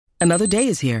Another day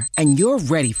is here, and you're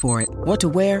ready for it. What to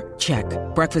wear? Check.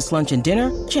 Breakfast, lunch, and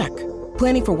dinner? Check.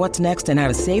 Planning for what's next and how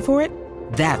to save for it?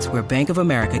 That's where Bank of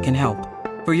America can help.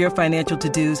 For your financial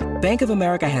to-dos, Bank of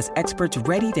America has experts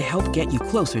ready to help get you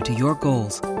closer to your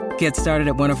goals. Get started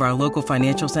at one of our local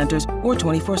financial centers or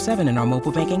 24/7 in our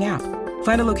mobile banking app.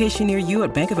 Find a location near you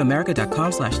at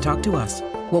bankofamerica.com/talktous.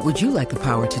 What would you like the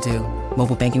power to do?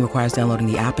 Mobile banking requires downloading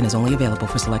the app and is only available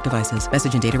for select devices.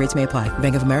 Message and data rates may apply.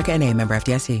 Bank of America N.A., member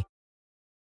FDIC.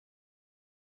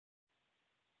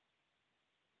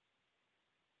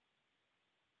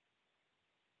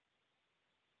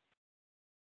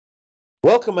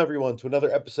 Welcome, everyone, to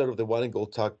another episode of the Wine and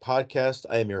Gold Talk podcast.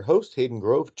 I am your host, Hayden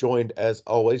Grove, joined, as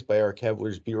always, by our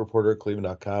Cavaliers beat reporter at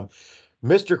Cleveland.com,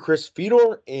 Mr. Chris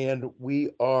Fedor, and we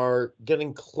are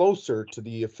getting closer to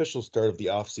the official start of the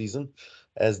offseason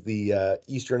as the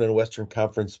Eastern and Western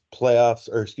Conference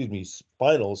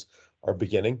finals are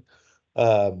beginning.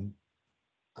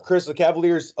 Chris, the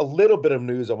Cavaliers, a little bit of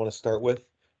news I want to start with.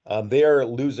 They are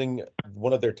losing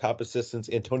one of their top assistants,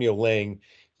 Antonio Lang.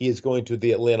 He is going to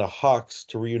the Atlanta Hawks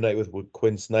to reunite with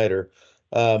Quinn Snyder.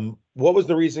 What was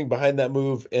the reasoning behind that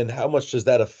move, and how much does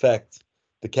that affect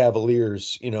the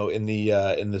Cavaliers, in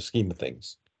the scheme of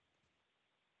things?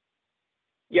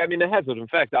 Yeah, I mean, it has an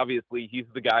effect. Obviously, he's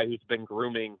the guy who's been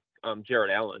grooming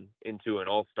Jarrett Allen into an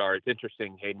all-star. It's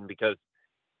interesting, Hayden, because,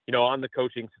 on the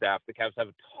coaching staff, the Cavs have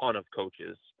a ton of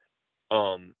coaches.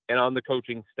 And on the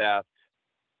coaching staff,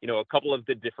 a couple of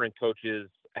the different coaches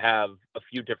have a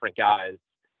few different guys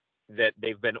that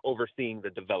they've been overseeing the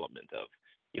development of.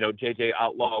 JJ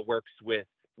Outlaw works with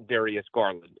Darius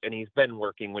Garland, and he's been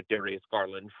working with Darius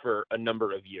Garland for a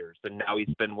number of years, and now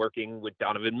he's been working with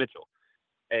Donovan Mitchell.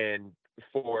 And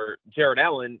for Jarrett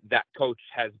Allen, that coach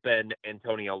has been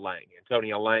Antonio Lang.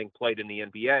 Antonio Lang played in the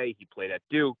NBA. He played at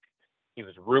Duke. He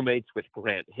was roommates with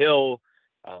Grant Hill.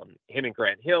 Him and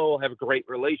Grant Hill have a great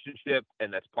relationship,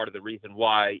 and that's part of the reason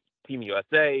why Team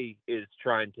USA is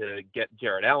trying to get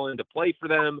Jarrett Allen to play for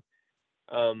them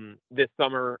this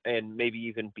summer and maybe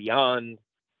even beyond.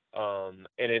 And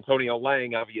Antonio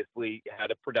Lang obviously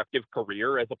had a productive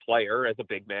career as a player, as a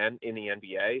big man in the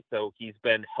NBA. So he's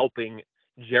been helping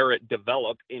Jarrett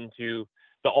develop into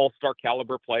the all-star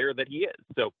caliber player that he is.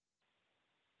 So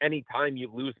anytime you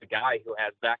lose a guy who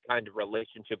has that kind of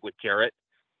relationship with Jarrett,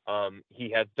 he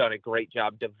has done a great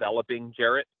job developing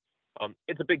Jarrett.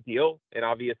 It's a big deal. And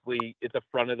obviously it's a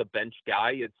front of the bench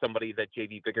guy. It's somebody that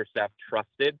JV Bickerstaff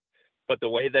trusted. But the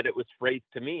way that it was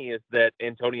phrased to me is that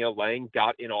Antonio Lang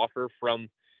got an offer from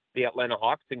the Atlanta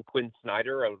Hawks and Quinn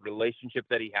Snyder, a relationship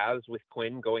that he has with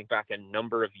Quinn going back a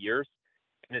number of years.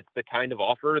 And it's the kind of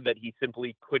offer that he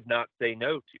simply could not say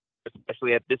no to,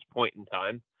 especially at this point in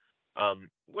time,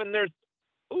 when there's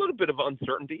a little bit of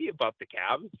uncertainty about the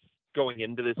Cavs going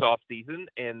into this offseason.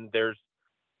 And there's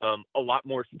a lot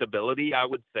more stability, I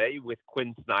would say, with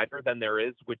Quinn Snyder than there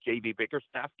is with JV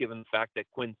Bickerstaff, given the fact that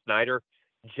Quinn Snyder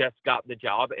just got the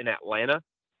job in Atlanta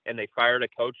and they fired a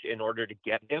coach in order to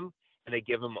get him, and they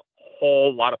give him a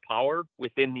whole lot of power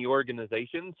within the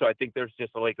organization. So I think there's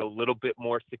just like a little bit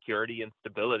more security and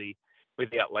stability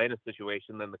with the Atlanta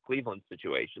situation than the Cleveland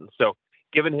situation. So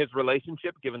given his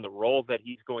relationship, given the role that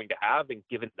he's going to have, and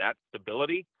given that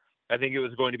stability, I think it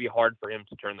was going to be hard for him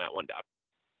to turn that one down.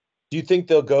 Do you think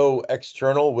they'll go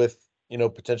external with,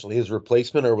 potentially his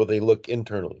replacement, or will they look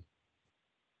internally?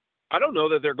 I don't know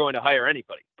that they're going to hire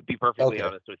anybody, to be perfectly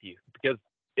honest with you, because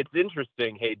it's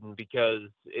interesting, Hayden, because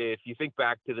if you think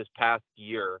back to this past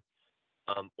year,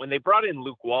 when they brought in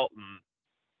Luke Walton,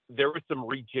 there was some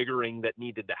rejiggering that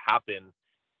needed to happen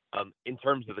in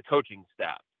terms of the coaching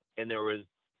staff. And there was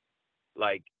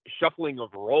like shuffling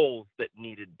of roles that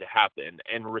needed to happen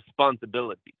and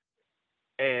responsibilities.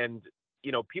 And,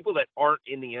 people that aren't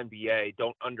in the NBA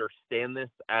don't understand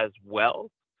this as well.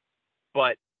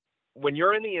 But when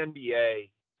you're in the NBA,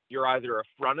 you're either a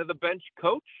front of the bench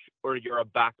coach or you're a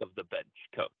back of the bench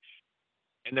coach.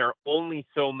 And there are only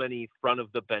so many front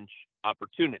of the bench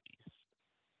opportunities.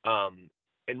 And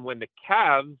when the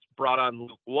Cavs brought on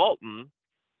Luke Walton,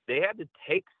 they had to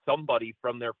take somebody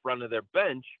from their front of their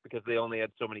bench because they only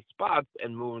had so many spots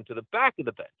and move them to the back of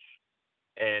the bench.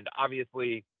 And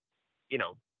obviously,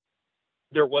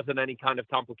 there wasn't any kind of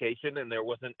complication and there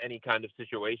wasn't any kind of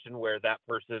situation where that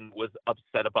person was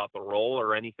upset about the role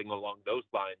or anything along those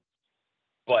lines.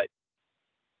 But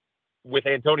with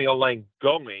Antonio Lang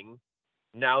going,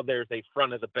 now there's a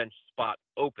front of the bench spot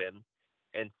open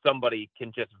and somebody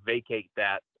can just vacate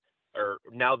that, or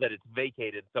now that it's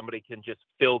vacated, somebody can just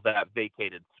fill that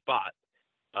vacated spot.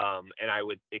 And I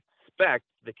would expect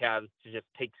the Cavs to just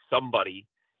take somebody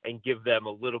and give them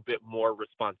a little bit more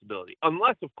responsibility.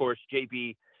 Unless, of course,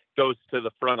 JB goes to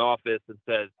the front office and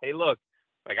says, hey, look,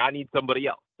 like I need somebody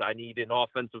else. I need an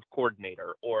offensive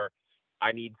coordinator, or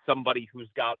I need somebody who's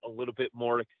got a little bit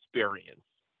more experience,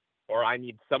 or I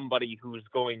need somebody who's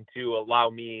going to allow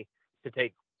me to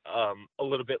take a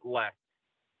little bit less,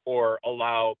 or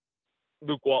allow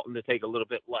Luke Walton to take a little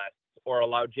bit less, or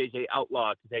allow JJ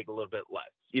Outlaw to take a little bit less.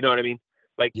 You know what I mean?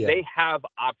 Like Yeah. they have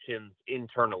options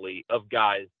internally of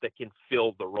guys that can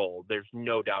fill the role. There's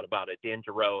no doubt about it. Dan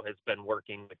Giroux has been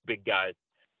working with big guys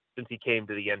since he came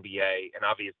to the NBA, and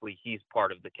obviously he's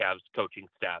part of the Cavs coaching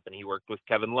staff, and he worked with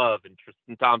Kevin Love and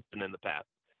Tristan Thompson in the past.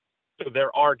 So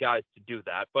there are guys to do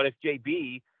that. But if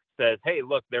JB says, hey,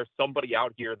 look, there's somebody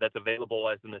out here that's available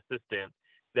as an assistant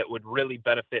that would really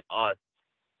benefit us,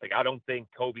 like I don't think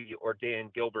Kobe or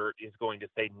Dan Gilbert is going to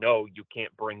say, no, you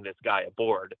can't bring this guy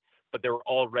aboard. But there were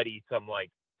already some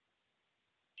like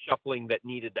shuffling that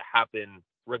needed to happen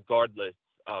regardless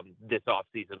this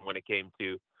offseason when it came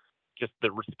to just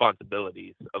the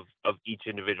responsibilities of each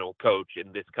individual coach,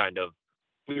 and this kind of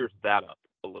clears that up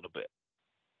a little bit.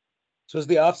 So as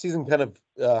the offseason kind of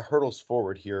hurdles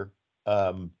forward here,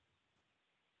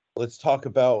 let's talk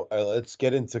about, let's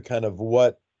get into kind of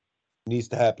what needs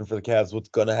to happen for the Cavs, what's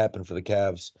going to happen for the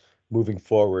Cavs moving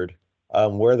forward,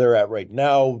 where they're at right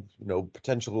now,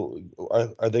 potential,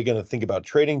 are they going to think about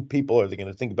trading people? Are they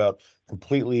going to think about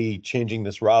completely changing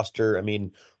this roster? I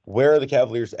mean, where are the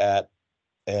Cavaliers at?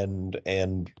 And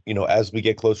as we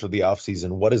get closer to the offseason,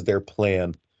 what is their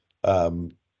plan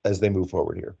as they move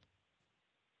forward here?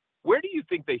 Where do you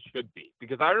think they should be?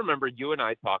 Because I remember you and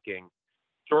I talking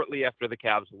shortly after the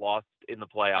Cavs lost in the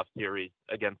playoff series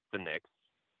against the Knicks.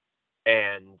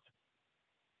 And,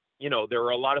 there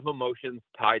were a lot of emotions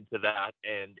tied to that,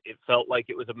 and it felt like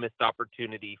it was a missed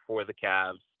opportunity for the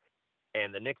Cavs.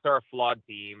 And the Knicks are a flawed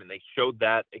team, and they showed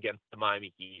that against the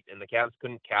Miami Heat, and the Cavs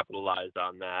couldn't capitalize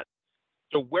on that.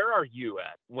 So where are you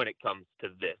at when it comes to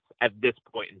this, at this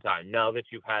point in time, now that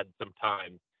you've had some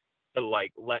time to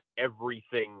let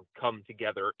everything come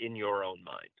together in your own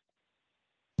mind?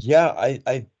 Yeah,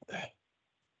 I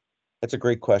that's a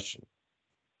great question.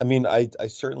 I mean, I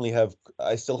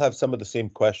still have some of the same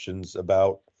questions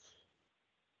about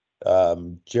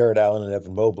Jared Allen and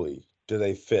Evan Mobley. Do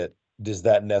they fit? Is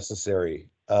that necessary?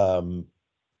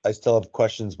 I still have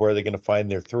questions. Where are they going to find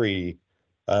their three?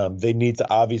 They need to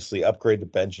obviously upgrade the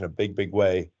bench in a big, big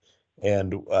way.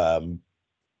 And,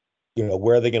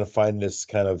 where are they going to find this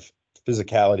kind of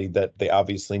physicality that they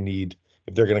obviously need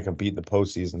if they're going to compete in the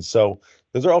postseason? So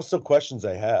those are also questions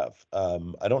I have.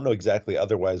 I don't know exactly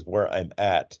otherwise where I'm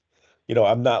at.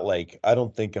 I'm not like, I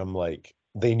don't think I'm like,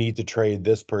 they need to trade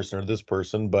this person or this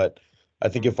person, but I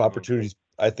think if opportunities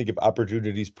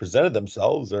presented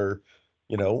themselves, or,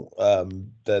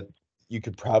 that you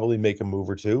could probably make a move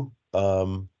or two.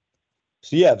 So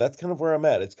yeah, that's kind of where I'm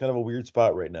at. It's kind of a weird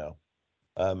spot right now.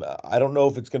 I don't know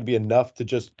if it's going to be enough to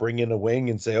just bring in a wing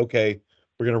and say, okay,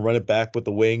 we're going to run it back with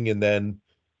the wing and then,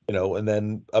 and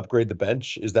then upgrade the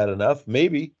bench. Is that enough?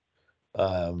 Maybe.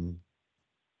 But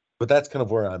that's kind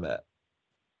of where I'm at.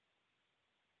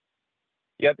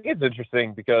 Yeah, I think it's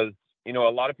interesting because, a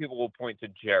lot of people will point to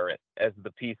Jarrett as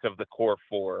the piece of the core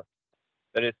four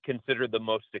that is considered the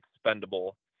most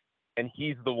expendable. And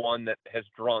he's the one that has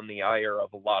drawn the ire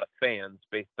of a lot of fans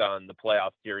based on the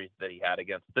playoff series that he had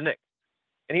against the Knicks.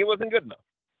 And he wasn't good enough.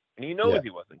 And he knows he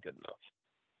wasn't good enough.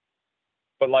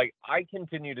 But I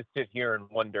continue to sit here and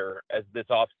wonder, as this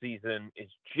offseason is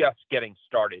just getting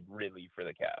started really for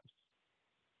the Cavs,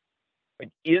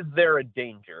 is there a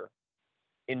danger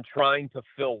in trying to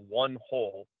fill one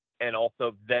hole and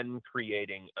also then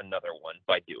creating another one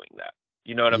by doing that?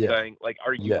 You know what I'm saying?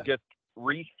 Are you just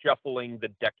reshuffling the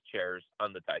deck chairs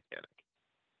on the Titanic?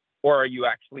 Or are you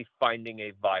actually finding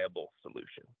a viable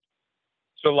solution?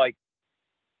 So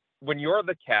when you're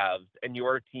the Cavs and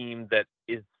you're a team that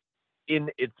is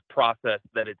in its process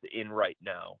that it's in right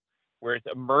now, where it's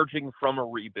emerging from a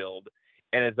rebuild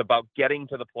and is about getting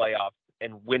to the playoffs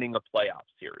and winning a playoff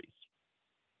series,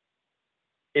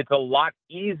 it's a lot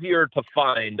easier to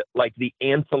find the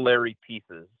ancillary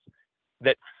pieces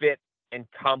that fit and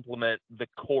complement the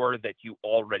core that you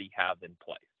already have in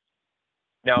place.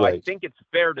 Now, I think it's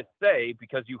fair to say,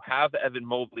 because you have Evan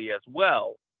Mobley as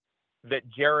well, that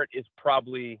Jarrett is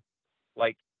probably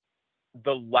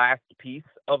the last piece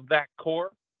of that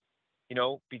core,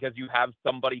 because you have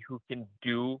somebody who can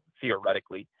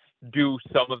theoretically do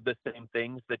some of the same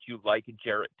things that you like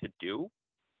Jarrett to do.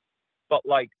 But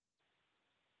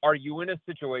are you in a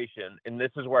situation, and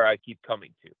this is where I keep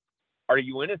coming to, are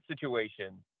you in a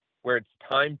situation where it's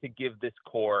time to give this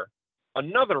core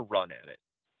another run at it,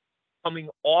 coming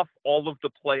off all of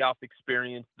the playoff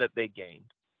experience that they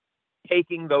gained,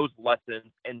 taking those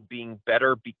lessons and being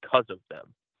better because of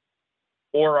them?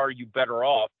 Or are you better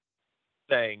off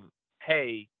saying,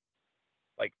 hey,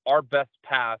 like our best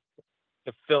path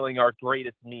to filling our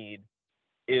greatest need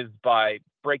is by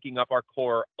breaking up our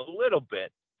core a little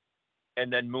bit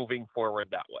and then moving forward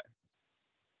that way?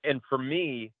 And for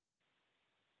me,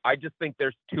 I just think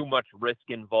there's too much risk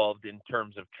involved in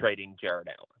terms of trading Jared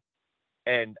Allen.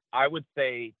 And I would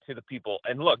say to the people,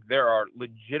 and look, there are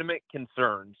legitimate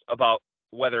concerns about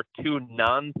whether two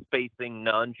non-spacing,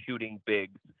 non-shooting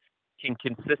bigs can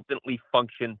consistently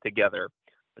function together,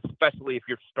 especially if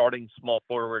your starting small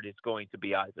forward is going to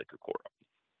be Isaac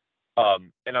Okoro.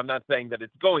 And I'm not saying that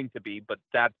it's going to be, but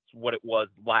that's what it was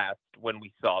last when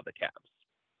we saw the Cavs.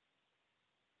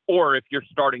 Or if your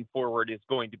starting forward is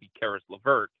going to be Karis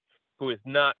LeVert, who is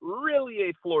not really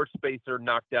a floor spacer,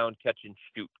 knockdown, catch and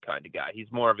shoot kind of guy.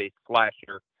 He's more of a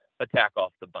slasher, attack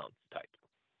off the bounce type.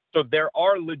 So there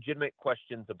are legitimate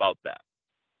questions about that.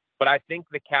 But I think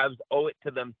the Cavs owe it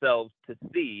to themselves to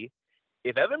see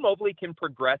if Evan Mobley can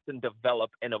progress and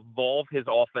develop and evolve his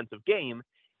offensive game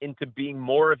into being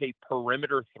more of a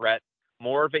perimeter threat,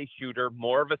 more of a shooter,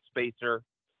 more of a spacer,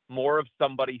 more of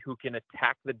somebody who can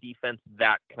attack the defense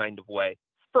that kind of way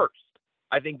first.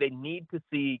 I think they need to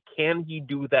see, can he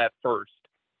do that first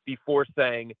before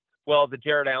saying, well, the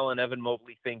Jared Allen, Evan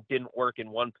Mobley thing didn't work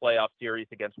in one playoff series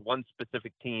against one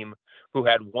specific team who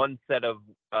had one set of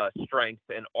strengths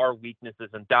and our weaknesses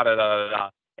and da-da-da-da-da.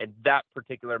 And that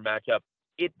particular matchup,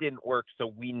 it didn't work, so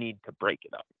we need to break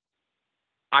it up.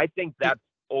 I think that's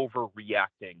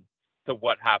overreacting to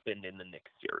what happened in the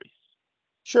Knicks series.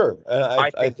 Sure.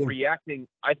 I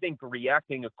think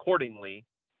reacting accordingly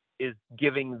is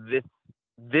giving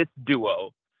this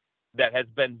duo that has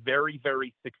been very,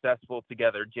 very successful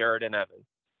together, Jared and Evan,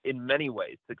 in many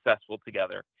ways successful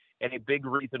together, and a big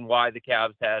reason why the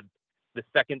Cavs had the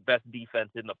second best defense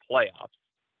in the playoffs.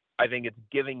 I think it's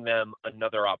giving them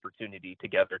another opportunity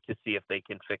together to see if they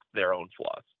can fix their own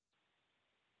flaws.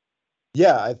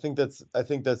 Yeah, I think that's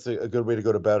a good way to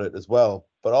go about it as well.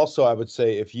 But also, I would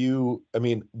say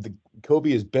the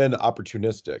Kobe has been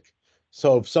opportunistic.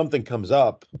 So if something comes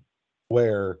up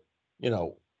where,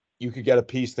 you could get a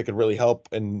piece that could really help,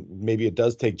 and maybe it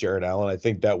does take Jared Allen, I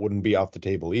think that wouldn't be off the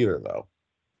table either, though.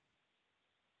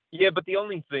 Yeah, but the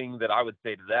only thing that I would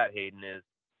say to that, Hayden, is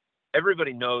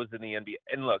everybody knows in the NBA,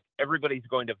 and look, everybody's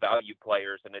going to value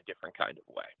players in a different kind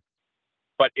of way.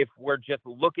 But if we're just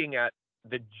looking at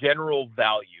the general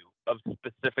value of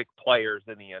specific players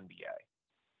in the NBA,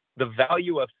 the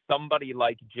value of somebody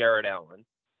like Jared Allen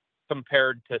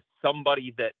compared to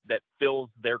somebody that fills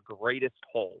their greatest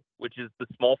hole, which is the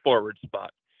small forward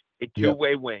spot, a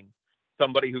two-way wing,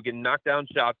 somebody who can knock down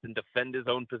shots and defend his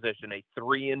own position, a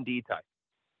 3-and-D type.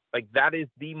 Like, that is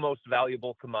the most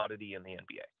valuable commodity in the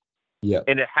NBA. Yeah.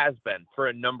 And it has been for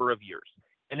a number of years.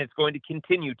 And it's going to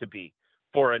continue to be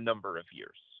for a number of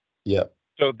years. Yeah.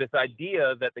 So this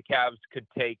idea that the Cavs could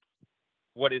take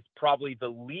what is probably the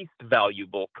least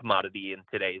valuable commodity in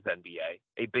today's NBA,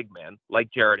 a big man like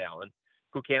Jared Allen,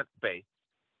 who can't space,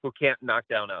 who can't knock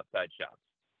down outside shots,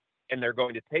 and they're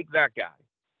going to take that guy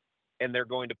and they're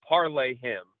going to parlay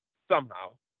him somehow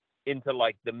into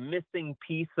like the missing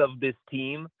piece of this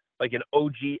team, like an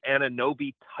OG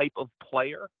Anunoby type of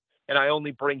player. And I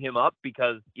only bring him up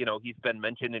because, he's been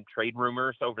mentioned in trade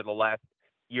rumors over the last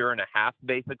year and a half,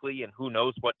 basically, and who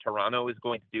knows what Toronto is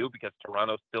going to do, because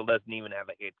Toronto still doesn't even have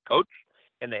a head coach,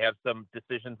 and they have some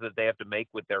decisions that they have to make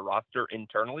with their roster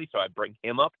internally, so I bring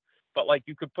him up. But,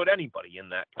 you could put anybody in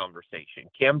that conversation.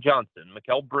 Cam Johnson,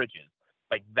 Mikal Bridges,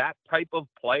 that type of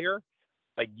player,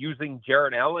 using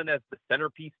Jared Allen as the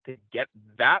centerpiece to get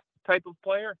that type of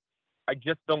player, I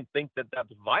just don't think that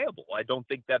that's viable. I don't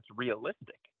think that's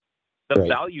realistic. The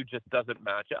value just doesn't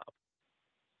match up.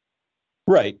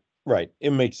 Right.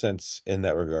 It makes sense in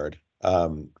that regard.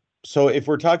 So if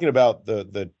we're talking about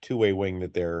the two-way wing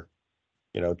that they're,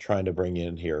 trying to bring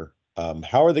in here,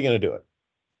 how are they going to do it?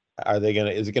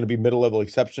 Is it going to be middle-level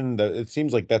exception? It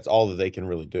seems like that's all that they can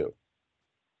really do.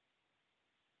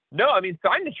 No,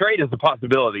 sign to trade is a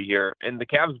possibility here, and the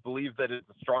Cavs believe that it's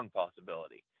a strong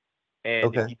possibility.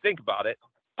 And if you think about it,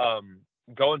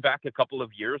 going back a couple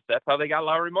of years, that's how they got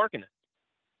Lauri Markkanen.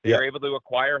 They were able to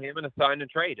acquire him in a sign and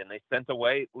trade, and they sent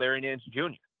away Larry Nance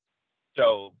Jr.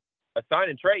 So a sign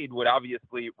and trade would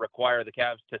obviously require the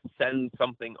Cavs to send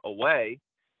something away,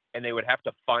 and they would have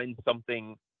to find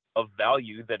something of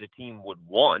value that a team would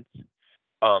want.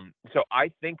 So I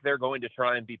think they're going to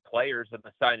try and be players in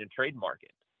the sign and trade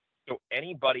market. So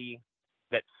anybody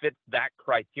that fits that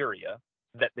criteria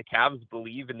that the Cavs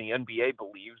believe and the NBA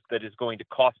believes that is going to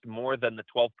cost more than the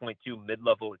 12.2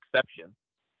 mid-level exception,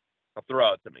 I'll throw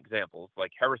out some examples.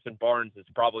 Like Harrison Barnes is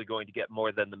probably going to get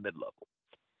more than the mid-level.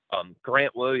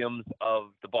 Grant Williams of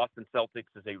the Boston Celtics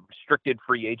is a restricted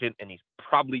free agent, and he's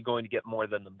probably going to get more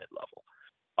than the mid-level.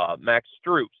 Max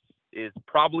Strus is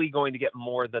probably going to get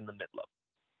more than the mid-level.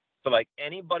 So, like,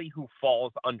 anybody who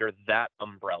falls under that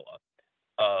umbrella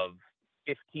of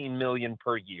 $15 million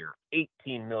per year,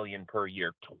 $18 million per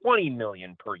year, $20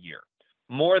 million per year,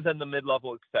 more than the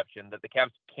mid-level exception that the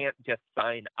Cavs can't just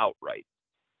sign outright,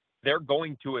 they're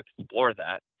going to explore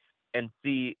that and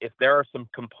see if there are some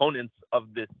components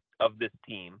of this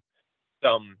team,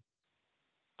 some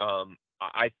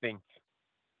I think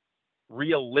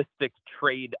realistic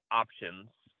trade options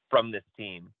from this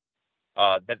team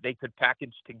that they could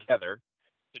package together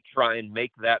to try and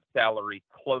make that salary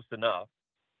close enough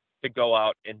to go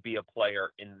out and be a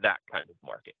player in that kind of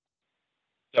market.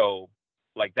 So,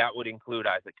 like, that would include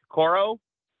Isaac Okoro,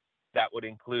 that would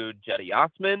include Jetty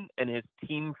Osman and his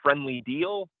team-friendly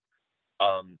deal.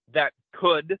 That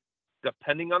could,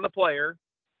 depending on the player,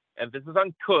 emphasis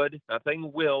on could, not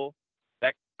saying will,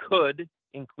 that could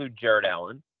include Jared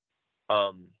Allen.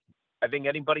 I think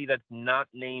anybody that's not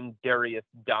named Darius,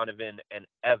 Donovan, and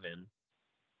Evan,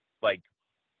 like,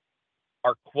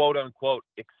 are quote-unquote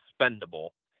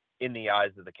expendable in the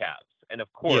eyes of the Cavs. And,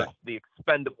 of course, the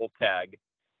expendable tag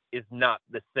is not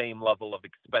the same level of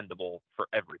expendable for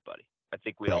everybody. I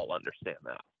think we all understand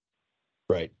that.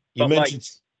 Right. You but mentioned...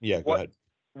 go ahead.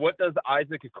 What does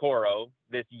Isaac Okoro,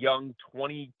 this young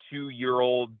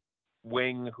 22-year-old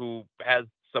wing who has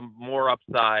some more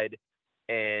upside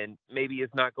and maybe is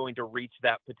not going to reach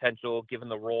that potential given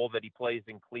the role that he plays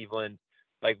in Cleveland,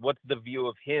 like, what's the view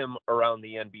of him around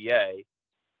the NBA?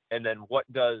 And then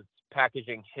what does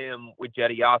packaging him with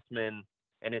Jetty Osman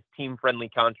and his team-friendly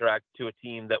contract to a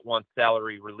team that wants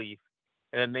salary relief,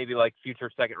 and then maybe like future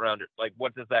second rounder, like,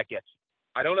 what does that get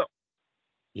you? I don't know.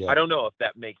 Yeah. I don't know if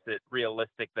that makes it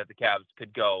realistic that the Cavs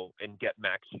could go and get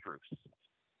Max Strus.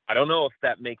 I don't know if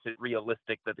that makes it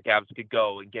realistic that the Cavs could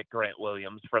go and get Grant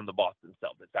Williams from the Boston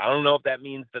Celtics. I don't know if that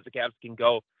means that the Cavs can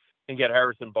go and get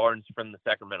Harrison Barnes from the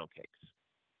Sacramento Kings.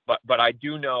 But I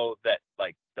do know that,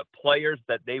 like, the players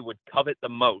that they would covet the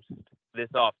most this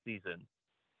offseason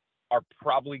are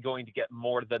probably going to get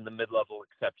more than the mid-level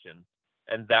exception,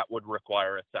 and that would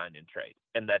require a sign-and trade.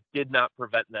 And that did not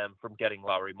prevent them from getting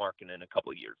Lauri Markkanen a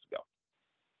couple of years ago.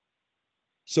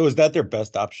 So is that their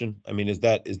best option? I mean, is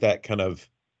that kind of,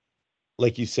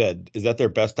 like you said, is that their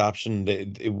best option?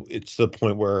 It's to the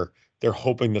point where they're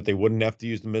hoping that they wouldn't have to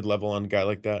use the mid-level on a guy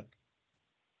like that?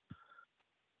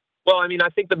 Well, I mean, I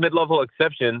think the mid-level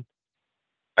exception,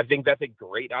 I think that's a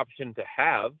great option to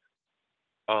have.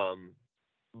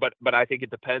 But I think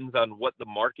it depends on what the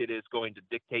market is going to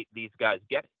dictate these guys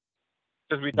getting.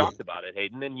 Because we talked about it,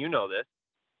 Hayden, and you know this.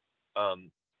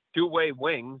 Two-way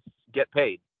wings get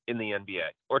paid in the NBA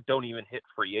or don't even hit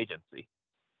free agency.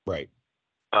 Right.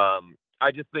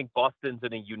 I just think Boston's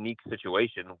in a unique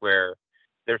situation where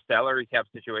their salary cap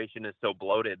situation is so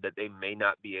bloated that they may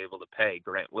not be able to pay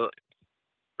Grant Williams,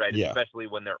 right? Yeah. Especially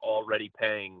when they're already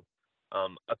paying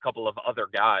a couple of other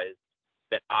guys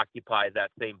that occupy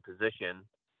that same position.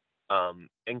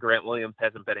 And Grant Williams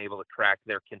hasn't been able to crack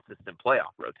their consistent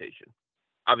playoff rotation.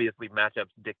 Obviously, matchups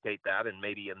dictate that, and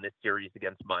maybe in this series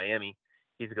against Miami,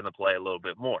 he's going to play a little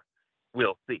bit more.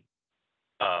 We'll see.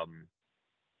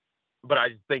 But I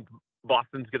just think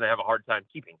Boston's going to have a hard time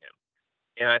keeping him.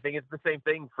 And I think it's the same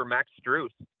thing for Max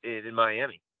Strus in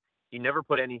Miami. He never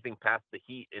put anything past the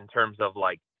Heat in terms of,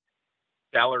 like,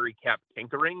 salary cap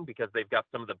tinkering, because they've got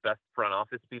some of the best front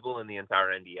office people in the entire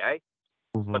NBA.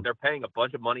 Mm-hmm. But they're paying a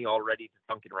bunch of money already to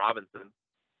Duncan Robinson.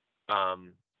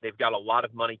 They've got a lot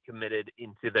of money committed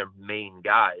into their main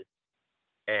guys,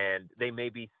 and they may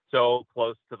be so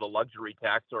close to the luxury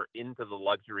tax or into the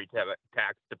luxury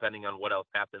tax, depending on what else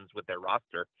happens with their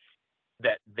roster,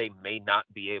 that they may not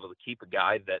be able to keep a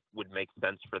guy that would make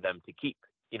sense for them to keep.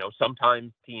 You know,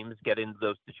 sometimes teams get into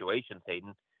those situations,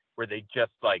 Hayden, where they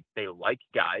just they like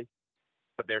guys,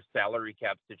 but their salary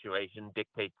cap situation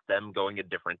dictates them going a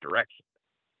different direction.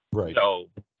 Right. So,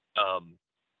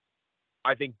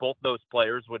 I think both those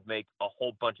players would make a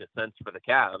whole bunch of sense for the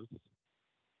Cavs.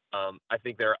 I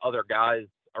think there are other guys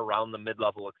around the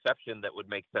mid-level exception that would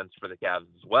make sense for the Cavs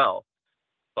as well.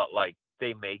 But,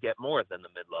 they may get more than the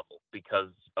mid-level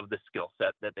because of the skill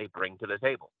set that they bring to the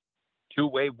table.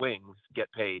 Two-way wings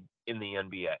get paid in the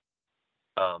NBA,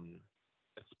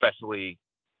 especially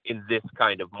in this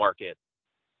kind of market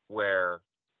where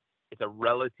it's a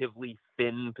relatively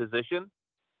thin position.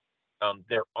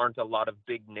 There aren't a lot of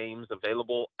big names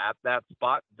available at that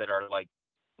spot that are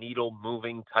needle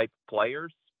moving type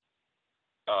players.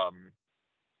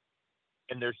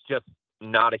 and there's just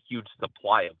not a huge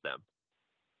supply of them.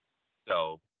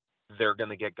 So they're going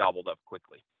to get gobbled up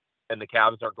quickly. And the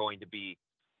Cavs are going to be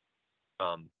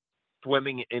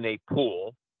swimming in a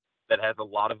pool that has a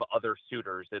lot of other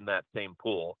suitors in that same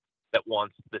pool that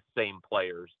wants the same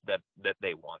players that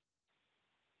they want.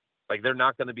 Like, they're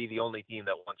not going to be the only team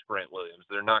that wants Grant Williams.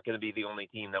 They're not going to be the only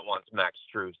team that wants Max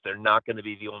Strus. They're not going to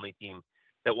be the only team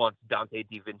that wants Dante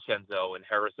DiVincenzo and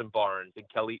Harrison Barnes and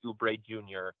Kelly Oubre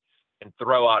Jr. and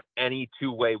throw out any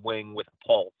two-way wing with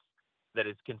pulse that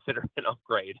is considered an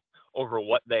upgrade over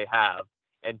what they have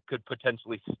and could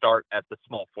potentially start at the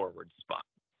small forward spot.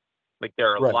 Like,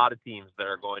 there are a lot of teams that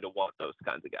are going to want those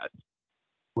kinds of guys.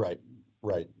 Right.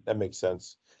 That makes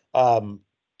sense.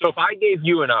 So if I gave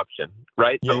you an option,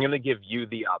 right, yeah. I'm going to give you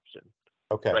the option.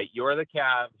 Okay. Right, you're the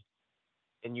Cavs,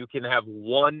 and you can have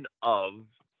one of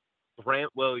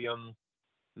Grant Williams,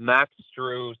 Max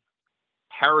Strus,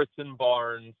 Harrison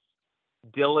Barnes,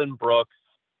 Dylan Brooks,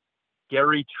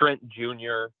 Gary Trent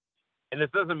Jr., and this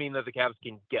doesn't mean that the Cavs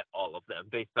can get all of them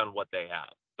based on what they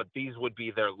have, but these would be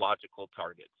their logical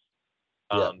targets.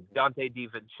 Dante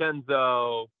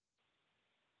DiVincenzo,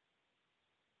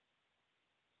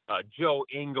 Joe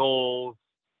Ingles.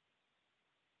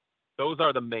 Those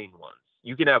are the main ones.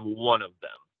 You can have one of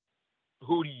them.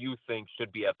 Who do you think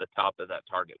should be at the top of that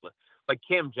target list? Like,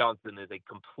 Cam Johnson is a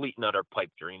complete and utter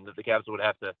pipe dream that the Cavs would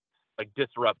have to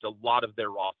disrupt a lot of their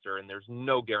roster, and there's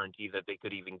no guarantee that they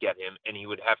could even get him, and he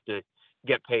would have to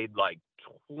get paid like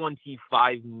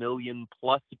 $25 million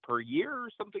plus per year or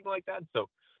something like that. So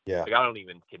I don't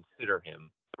even consider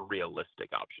him a realistic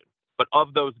option. But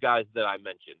of those guys that I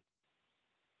mentioned,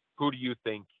 who do you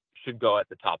think should go at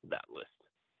the top of that list?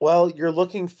 Well, you're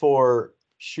looking for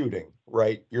shooting,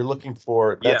 right? You're looking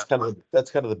for that's kind of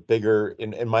the bigger,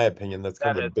 in my opinion, that's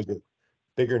kind of the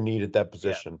bigger need at that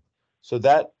position. So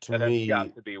that to me has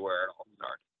got to be where it all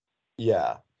starts.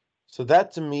 Yeah. So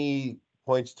that to me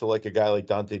points to like a guy like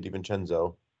Dante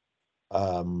DiVincenzo,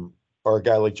 or a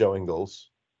guy like Joe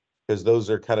Ingles, because those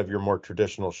are kind of your more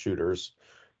traditional shooters,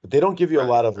 but they don't give you a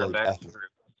lot of like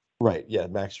Right. Yeah.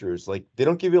 Max Strus. Like, they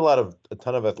don't give you a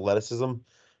ton of athleticism,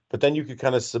 but then you could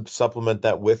kind of supplement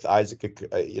that with Isaac,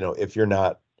 if you're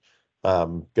not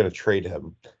going to trade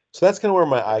him. So that's kind of where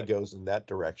my eye goes in that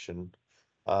direction.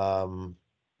 Off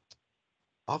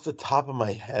the top of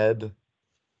my head.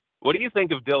 What do you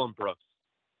think of Dylan Brooks?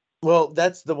 Well,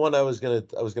 that's the one I was gonna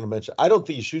mention. I don't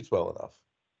think he shoots well enough.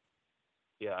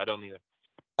 Yeah, I don't either.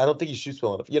 I don't think he shoots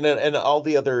well enough. And all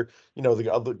the other,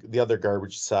 the other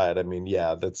garbage side. I mean,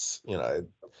 that's,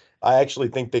 I actually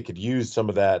think they could use some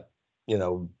of that.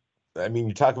 I mean,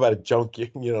 you talk about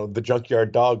the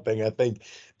junkyard dog thing. I think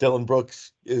Dylan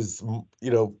Brooks is,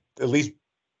 at least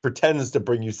pretends to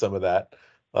bring you some of that.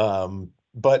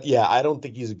 But yeah, I don't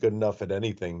think he's good enough at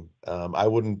anything.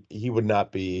 He would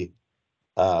not be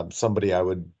somebody I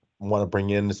would want to bring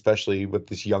in, especially with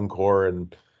this young core.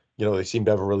 And, they seem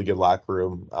to have a really good locker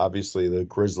room. Obviously, the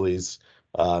Grizzlies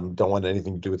don't want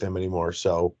anything to do with him anymore.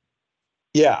 So,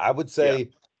 yeah, I would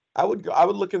say I would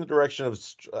look in the direction of,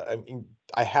 I mean,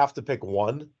 I have to pick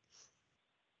one.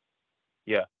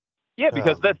 Yeah,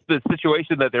 because that's the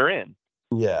situation that they're in.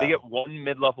 Yeah. They get one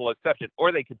mid-level exception,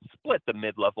 or they could split the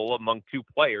mid-level among two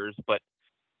players. But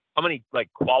how many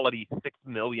quality $6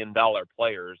 million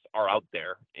players are out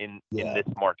there in this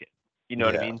market? You know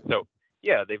what I mean? So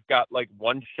they've got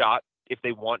one shot if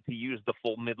they want to use the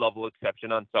full mid-level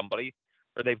exception on somebody,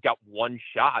 or they've got one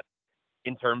shot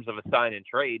in terms of a sign and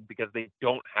trade because they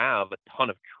don't have a ton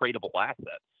of tradable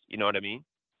assets. You know what I mean?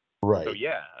 Right. So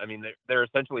I mean, they're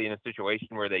essentially in a situation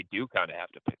where they do kind of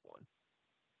have to pick one.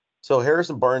 So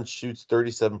Harrison Barnes shoots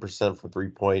 37% from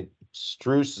 3-point.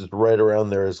 Strus is right around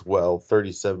there as well,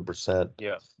 37%.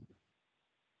 Yeah.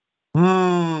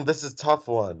 This is a tough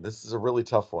one. This is a really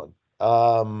tough one.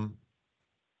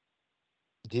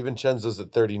 DiVincenzo's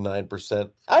at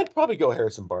 39%. I'd probably go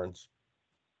Harrison Barnes.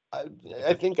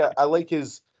 I think I like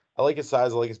his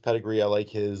size, I like his pedigree, I like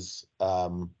his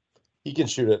he can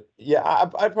shoot it. Yeah,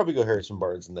 I'd probably go Harrison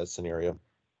Barnes in that scenario.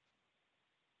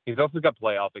 He's also got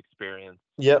playoff experience.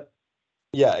 Yep.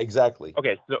 Yeah, exactly.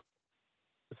 Okay,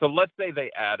 so let's say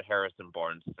they add Harrison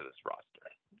Barnes to this roster.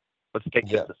 Let's take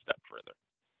this a step further.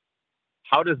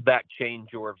 How does that change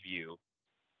your view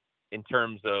in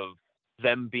terms of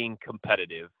them being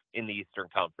competitive in the Eastern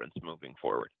Conference moving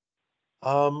forward?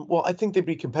 Well, I think they'd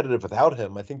be competitive without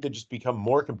him. I think they'd just become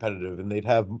more competitive, and they'd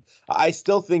have. I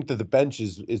still think that the bench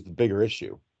is the bigger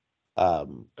issue.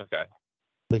 Okay.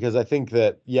 Because I think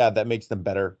that that makes them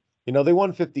better. They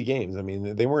won 50 games. I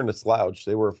mean, they weren't a slouch.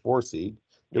 They were a 4 seed.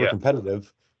 They were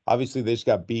competitive. Obviously, they just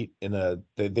got beat in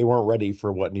they weren't ready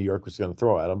for what New York was going to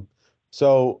throw at them.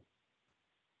 So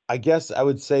I guess I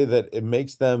would say that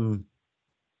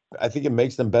I think it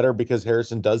makes them better because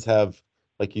Harrison does have,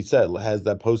 like you said, has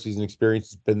that postseason experience.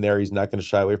 He's been there. He's not going to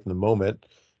shy away from the moment.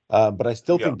 But Yeah. I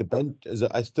still think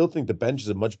the bench is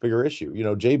a much bigger issue.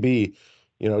 JB,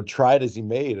 tried as he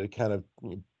may to kind of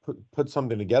put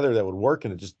something together that would work,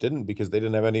 and it just didn't because they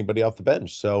didn't have anybody off the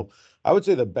bench. So I would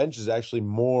say the bench is actually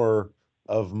more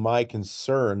of my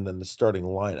concern than the starting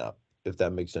lineup, if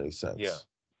that makes any Yeah. sense. Yeah.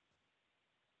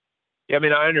 I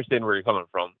mean, I understand where you're coming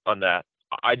from on that.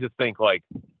 I just think like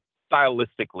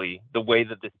stylistically, the way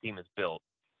that this team is built,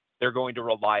 they're going to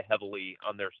rely heavily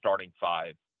on their starting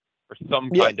five or some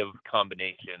Yeah, kind of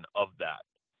combination of that,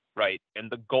 right?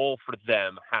 And the goal for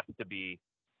them has to be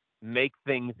make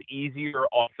things easier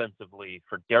offensively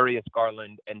for Darius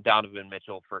Garland and Donovan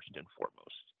Mitchell first and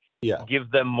foremost. yeah, Give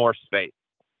them more space.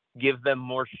 Give them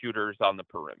more shooters on the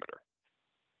perimeter.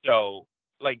 So,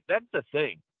 like, that's the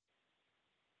thing.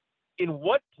 In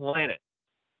what planet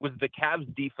was the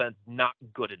Cavs defense not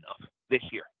good enough this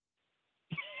year?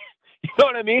 You know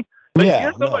what I mean? Like, if yeah.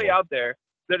 you're somebody No, out there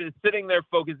that is sitting there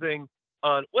focusing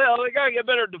on, well, they got to get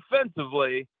better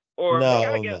defensively or they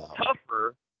got to no, get no.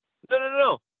 tougher. No, no,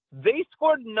 no. They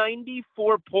scored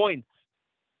 94 points.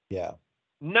 Yeah,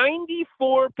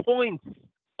 94 points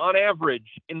on average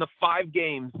in the 5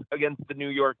 games against the New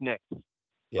York Knicks.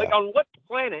 Like, yeah. on what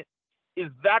planet is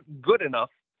that good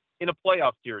enough in a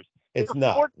playoff series? They It's were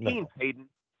not. 14th, No. Hayden,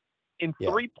 in Yeah,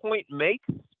 3-point makes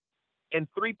and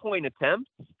 3-point attempts,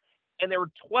 and they were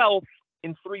 12th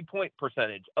in 3-point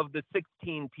percentage of the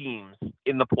 16 teams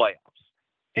in the playoffs.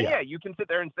 And yeah, yeah, you can sit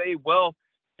there and say, well,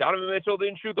 Donovan Mitchell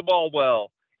didn't shoot the ball well,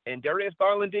 and Darius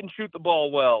Garland didn't shoot the ball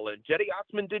well, and Jetty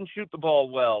Osman didn't shoot the ball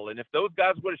well. And if those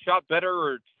guys would have shot better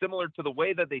or similar to the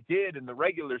way that they did in the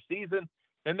regular season,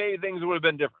 then maybe things would have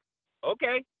been different.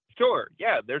 Okay, sure.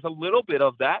 Yeah, there's a little bit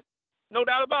of that. No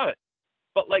doubt about it.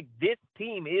 But like this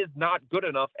team is not good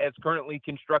enough as currently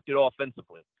constructed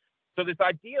offensively. So this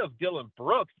idea of Dylan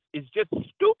Brooks is just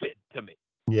stupid to me.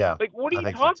 yeah. Like, what are I you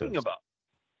think so too. talking about?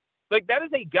 Like, that is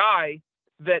a guy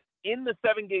that in the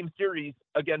 7-game series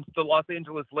against the Los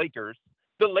Angeles Lakers,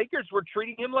 the Lakers were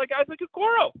treating him like Isaac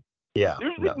Okoro. Yeah, They're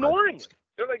just no, ignoring him.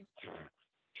 They're like,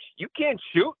 you can't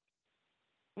shoot.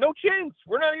 No chance.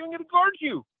 We're not even going to guard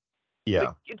you. yeah,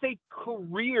 Like, it's a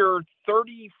career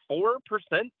 34%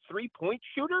 3-point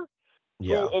shooter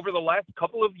yeah, who over the last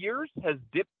couple of years has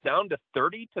dipped down to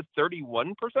 30 to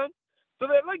 31%. So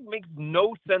that like makes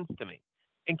no sense to me.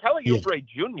 And Kelly yeah, Oubre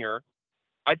Jr.,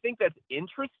 I think that's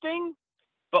interesting,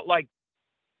 but like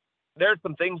there's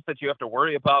some things that you have to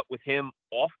worry about with him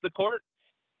off the court.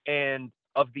 And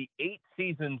of the 8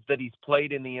 seasons that he's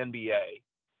played in the NBA,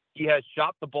 he has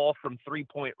shot the ball from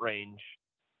 3-point range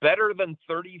better than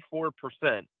 34%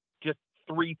 just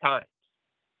 3 times.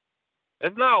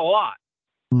 That's not a lot.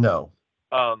 no,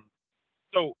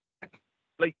 So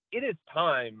like it is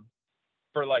time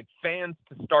for like fans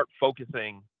to start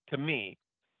focusing to me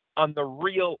on the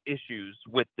real issues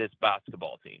with this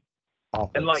basketball team.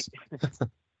 offense. And like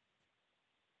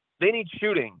they need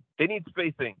shooting, they need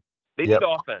spacing, they Yep. need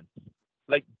offense.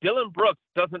 Like Dylan Brooks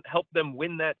doesn't help them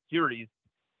win that series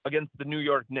against the New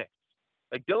York Knicks.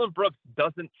 Like Dylan Brooks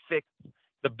doesn't fix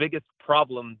the biggest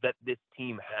problem that this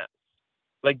team has.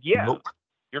 Like, yeah, Nope.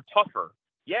 you're tougher.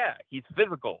 Yeah, he's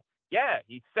physical. Yeah,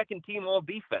 he's second team all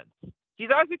defense. He's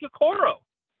Isaac Okoro.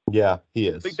 Yeah, he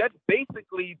is. Like that's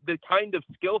basically the kind of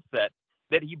skill set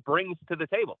that he brings to the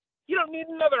table. You don't need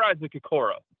another Isaac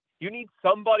Okoro. You need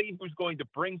somebody who's going to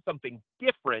bring something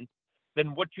different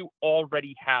than what you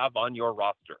already have on your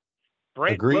roster.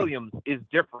 Grant Agreed. Williams is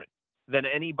different than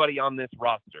anybody on this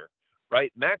roster,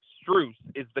 right? Max Strus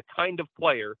is the kind of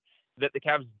player that the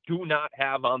Cavs do not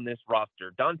have on this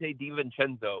roster. Dante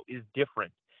DiVincenzo is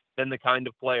different than the kind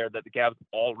of player that the Cavs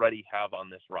already have on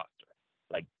this roster.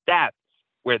 Like that's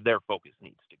where their focus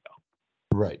needs to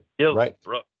go. Right. Dylan Right.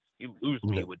 Brooks. You lose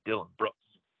me No. with Dylan Brooks.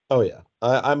 Oh yeah,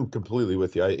 I'm completely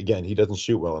with you. Again, he doesn't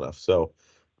shoot well enough. So,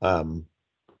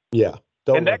 yeah,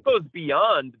 don't And that like goes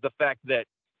beyond the fact that,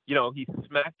 you know, he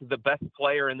smacked the best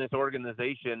player in this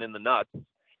organization in the nuts.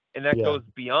 And that Yeah. goes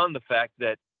beyond the fact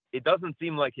that it doesn't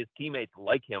seem like his teammates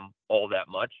like him all that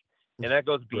much. And that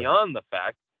goes beyond the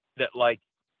fact that, like,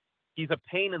 he's a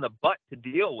pain in the butt to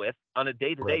deal with on a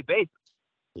day-to-day basis.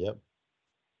 Yep.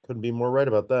 Couldn't be more right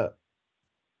about that.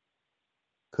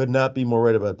 Could not be more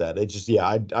right about that. It just, yeah,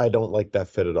 I don't like that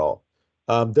fit at all.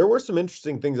 There were some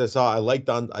interesting things I saw. I like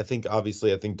I think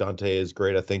obviously I think Dante is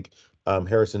great. I think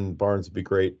Harrison Barnes would be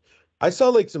great. I saw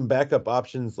like some backup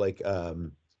options like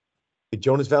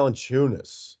Jonas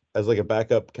Valanciunas as like a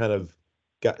backup kind of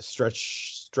got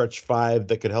stretch 5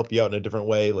 that could help you out in a different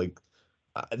way. Like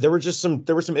There were some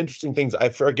interesting things. I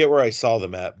forget where I saw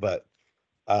them at, but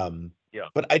um, Yeah.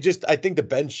 I think the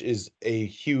bench is a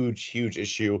huge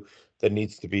issue that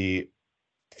needs to be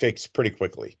fixed pretty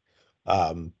quickly.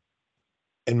 Um,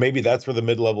 and maybe that's where the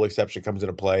mid-level exception comes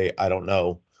into play. I don't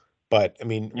know. But I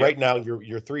mean, Yeah. right now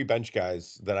your three bench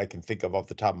guys that I can think of off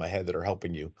the top of my head that are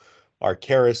helping you are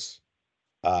Karras,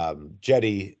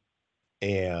 Jetty,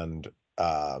 and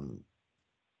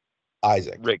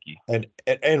Isaac Ricky.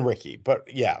 and Ricky.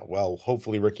 But yeah, well,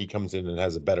 hopefully Ricky comes in and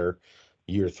has a better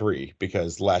year three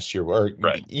because last year, or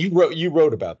Right. you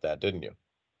wrote about that, didn't you?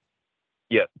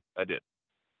 Yes, I did.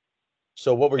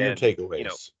 So what were your And,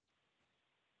 takeaways?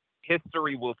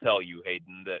 history will tell you,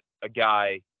 Hayden, that a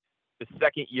guy the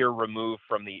second year removed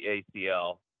from the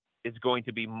ACL is going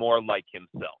to be more like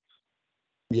himself.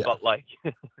 Yeah. But like,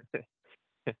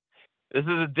 this is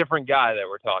a different guy that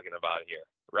we're talking about here,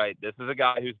 right? This is a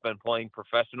guy who's been playing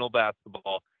professional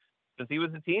basketball since he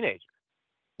was a teenager.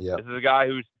 Yeah. This is a guy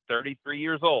who's 33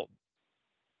 years old,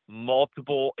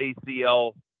 multiple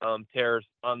ACL tears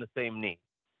on the same knee,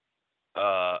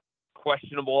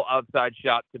 questionable outside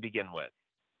shot to begin with.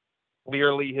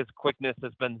 Clearly, his quickness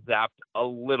has been zapped a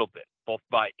little bit, both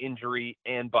by injury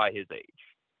and by his age.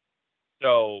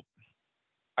 So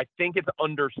I think it's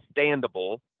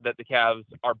understandable that the Cavs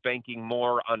are banking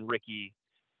more on Ricky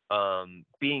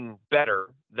being better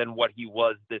than what he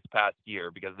was this past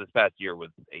year, because this past year was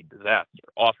a disaster,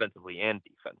 offensively and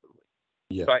defensively.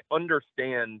 Yeah. So I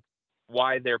understand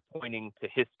why they're pointing to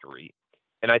history,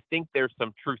 and I think there's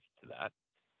some truth to that.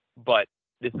 But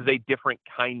this is a different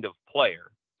kind of player.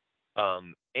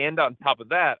 And on top of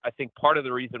that, I think part of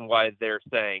the reason why they're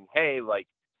saying, hey, like,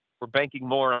 we're banking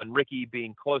more on Ricky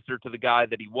being closer to the guy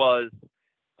that he was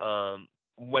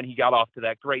when he got off to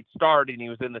that great start and he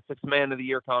was in the sixth man of the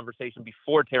year conversation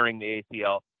before tearing the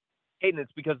ACL. Hayden,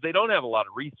 it's because they don't have a lot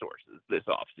of resources this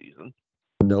offseason.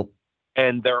 Nope.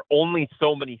 And there are only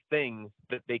so many things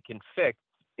that they can fix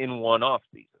in one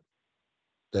offseason.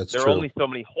 That's there true. are only so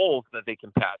many holes that they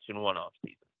can patch in one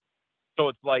offseason. So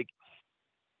it's like,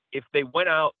 if they went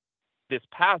out this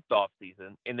past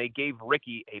offseason and they gave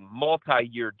Ricky a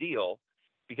multi-year deal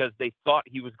because they thought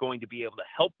he was going to be able to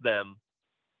help them,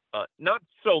 not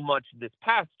so much this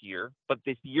past year, but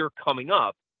this year coming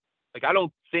up, like, I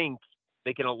don't think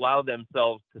they can allow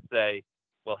themselves to say,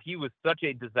 well, he was such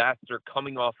a disaster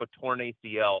coming off a torn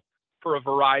ACL for a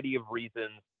variety of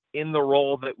reasons in the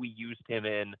role that we used him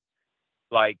in.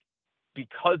 Like,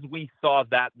 because we saw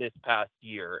that this past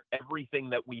year, everything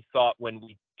that we thought when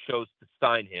we chose to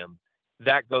sign him,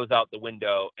 that goes out the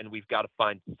window and we've got to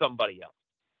find somebody else.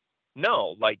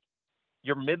 No, like,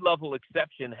 your mid-level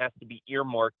exception has to be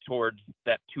earmarked towards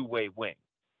that two-way wing.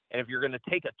 And if you're going to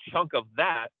take a chunk of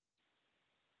that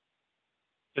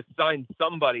to sign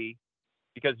somebody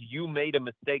because you made a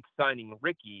mistake signing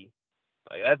Ricky,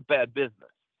 like, that's bad business.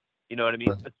 You know what I mean?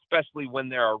 Right. Especially when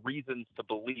there are reasons to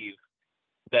believe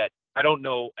that, I don't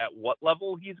know at what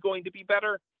level he's going to be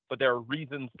better, but there are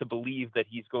reasons to believe that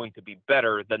he's going to be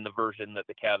better than the version that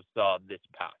the Cavs saw this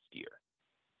past year.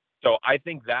 So I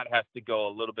think that has to go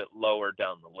a little bit lower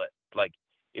down the list. Like,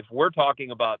 if we're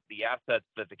talking about the assets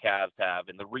that the Cavs have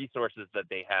and the resources that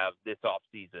they have this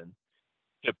offseason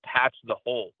to patch the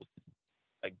holes,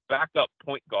 like, backup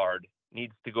point guard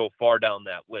needs to go far down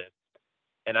that list.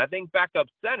 And I think backup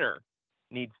center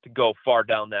needs to go far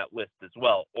down that list as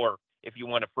well. Or if you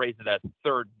want to phrase it as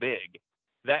third big,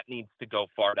 that needs to go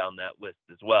far down that list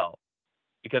as well.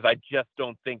 Because I just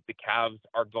don't think the Cavs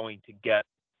are going to get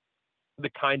the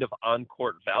kind of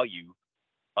on-court value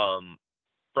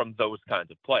from those kinds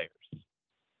of players.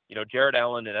 You know, Jared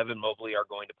Allen and Evan Mobley are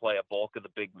going to play a bulk of the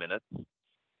big minutes,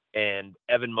 and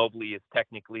Evan Mobley is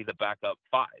technically the backup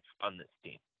five on this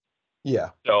team. Yeah.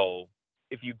 So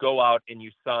if you go out and you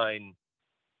sign,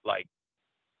 like,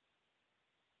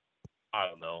 I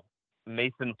don't know,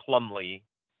 Mason Plumlee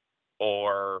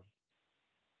or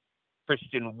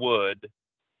Christian Wood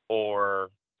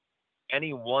or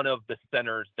any one of the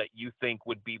centers that you think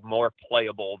would be more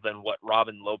playable than what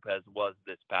Robin Lopez was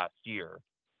this past year,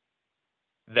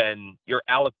 then you're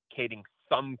allocating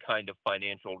some kind of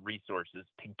financial resources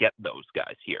to get those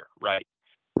guys here, right?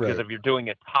 Because if you're doing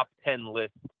a top 10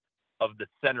 list of the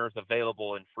centers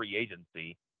available in free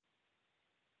agency,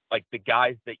 like, the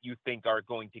guys that you think are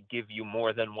going to give you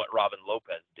more than what Robin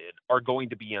Lopez did are going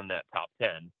to be in that top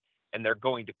 10, and they're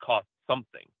going to cost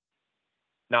something.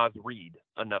 Naz Reid,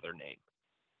 another name.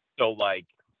 So, like,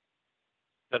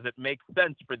 does it make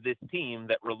sense for this team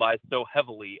that relies so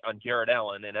heavily on Jared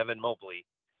Allen and Evan Mobley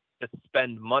to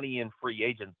spend money in free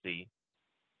agency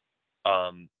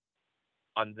on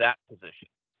that position?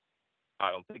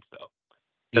 I don't think so.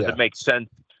 Does it make sense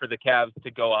for the Cavs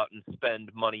to go out and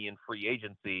spend money in free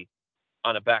agency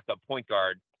on a backup point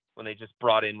guard when they just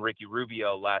brought in Ricky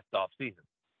Rubio last offseason?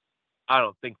 I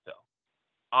don't think so.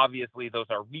 Obviously, those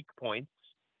are weak points,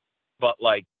 but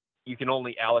you can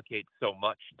only allocate so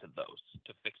much to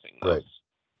fixing those. Right.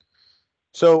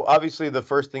 So obviously, the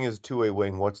first thing is two-way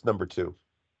wing. What's number two?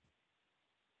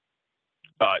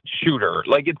 Shooter.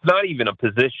 It's not even a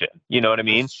position. You know what I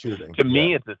mean? It's shooting. To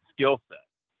me, it's a skill set.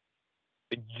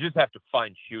 You just have to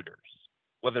find shooters.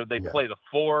 Whether they play the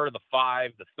 4, the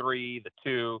 5, the 3, the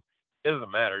 2, it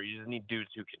doesn't matter. You just need dudes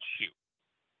who can shoot.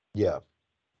 Yeah.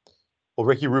 Well,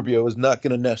 Ricky Rubio is not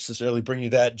going to necessarily bring you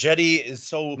that. Jetty is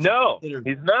so... No,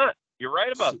 he's not. You're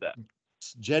right about that.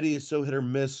 Jetty is so hit or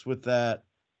miss with that.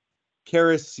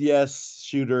 Karras, yes.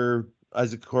 Shooter.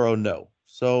 Isaac Okoro, no.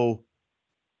 So,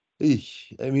 I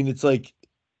mean, it's like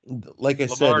I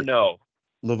said... no.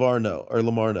 LeVar, no. Or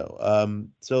Lamar, no.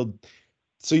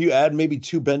 So you add maybe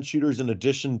 2 bench shooters in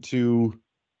addition to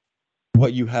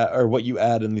what you have or what you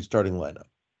add in the starting lineup.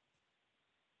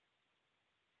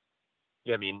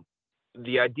 Yeah, I mean,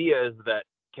 the idea is that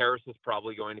Karras is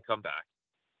probably going to come back.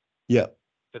 Yeah.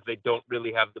 Because they don't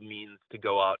really have the means to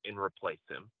go out and replace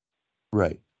him.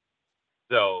 Right.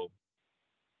 So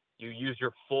you use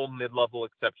your full mid-level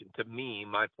exception. To me,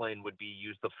 my plan would be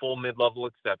use the full mid-level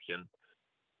exception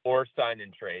or sign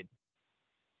and trade.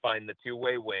 Find the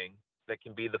two-way wing that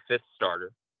can be the 5th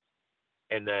starter.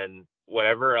 And then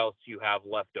whatever else you have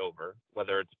left over,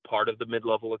 whether it's part of the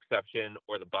mid-level exception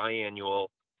or the biannual,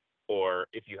 or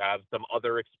if you have some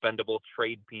other expendable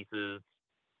trade pieces.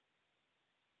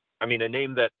 I mean, a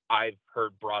name that I've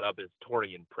heard brought up is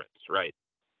Taurean Prince, right?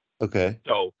 Okay.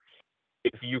 So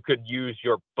if you could use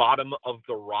your bottom of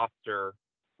the roster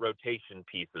rotation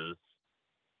pieces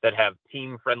that have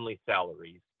team-friendly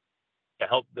salaries to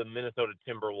help the Minnesota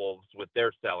Timberwolves with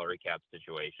their salary cap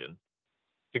situation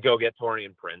to go get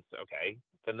Taurean Prince, okay,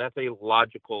 then that's a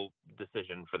logical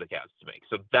decision for the Cavs to make.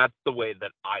 So that's the way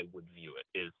that I would view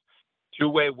it, is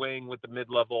two-way wing with the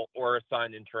mid-level or a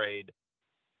sign and trade.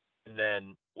 And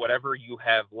then whatever you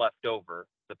have left over,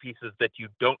 the pieces that you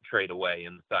don't trade away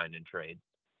in the sign and trade,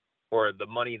 or the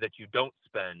money that you don't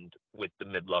spend with the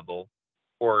mid-level,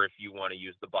 or if you want to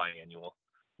use the biannual,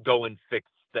 go and fix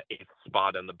the 8th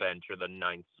spot on the bench or the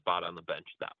 9th spot on the bench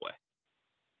that way.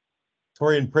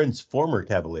 Taurean Prince, former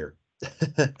Cavalier.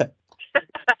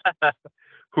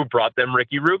 Who brought them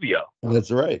Ricky Rubio.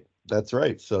 That's right. That's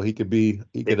right. So he could do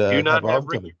not have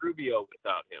Ricky coming. Rubio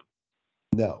without him.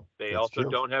 No. They also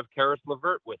don't have Karis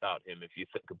LeVert without him, if you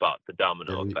think about the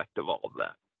domino effect of all of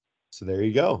that. So there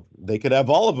you go. They could have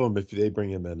all of them if they bring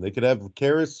him in. They could have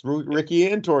Karis,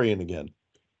 Ricky, and Taurean again.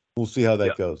 We'll see how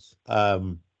that goes.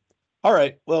 All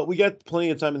right. Well, we got plenty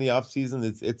of time in the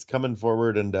offseason. It's coming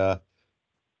forward, and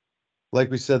like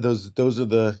we said, those are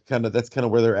the that's kind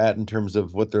of where they're at in terms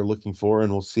of what they're looking for,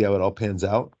 and we'll see how it all pans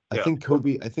out. Yeah. I think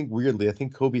Kobe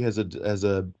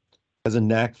has a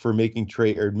knack for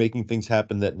making things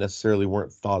happen that necessarily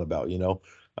weren't thought about, you know.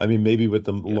 I mean, maybe with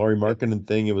the Lauri Markkanen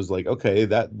thing, it was like, okay,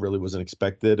 that really wasn't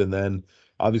expected. And then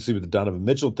obviously with the Donovan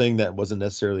Mitchell thing, that wasn't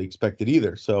necessarily expected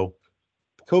either. So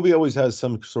Kobe always has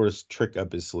some sort of trick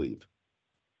up his sleeve.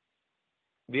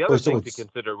 The other thing to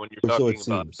consider when you're talking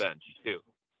about bench too.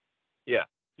 Yeah,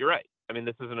 you're right. I mean,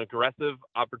 this is an aggressive,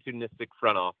 opportunistic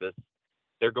front office.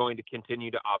 They're going to continue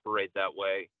to operate that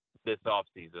way this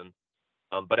offseason.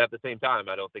 But at the same time,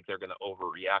 I don't think they're going to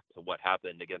overreact to what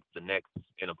happened against the Knicks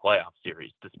in a playoff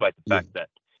series, despite the fact that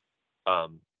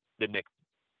the Knicks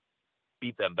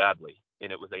beat them badly,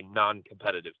 and it was a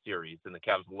non-competitive series, and the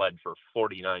Cavs led for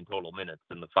 49 total minutes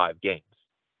in the 5 games.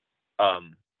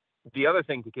 The other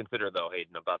thing to consider, though,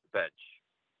 Hayden, about the bench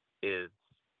is,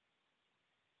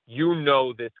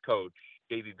 this coach,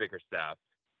 Davey Bickerstaff,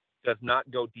 does not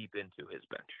go deep into his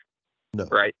bench. No.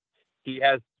 Right? He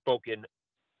has spoken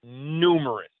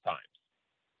numerous times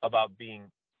about being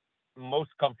most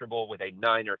comfortable with a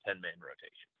 9 or 10-man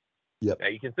rotation. Yep. Now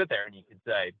you can sit there and you can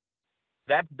say,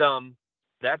 that's dumb,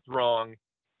 that's wrong,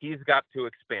 he's got to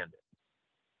expand it.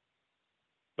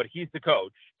 But he's the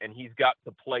coach, and he's got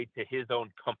to play to his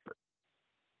own comfort.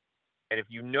 And if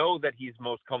you know that he's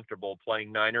most comfortable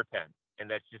playing 9 or 10, and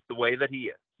that's just the way that he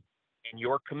is, and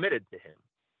you're committed to him,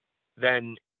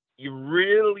 then you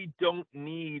really don't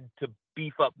need to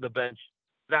beef up the bench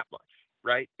that much,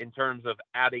 right? In terms of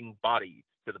adding bodies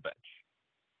to the bench.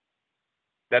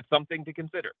 That's something to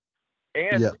consider.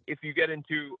 And if you get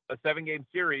into a 7-game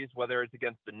series, whether it's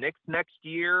against the Knicks next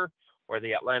year or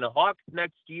the Atlanta Hawks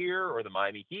next year or the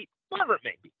Miami Heat, whatever it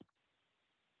may be,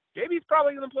 JB's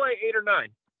probably going to play 8 or 9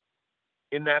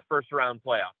 in that first round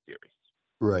playoff series.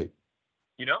 Right.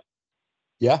 You know?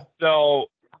 Yeah. So,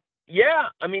 yeah,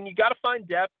 I mean, you got to find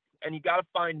depth and you got to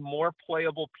find more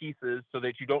playable pieces so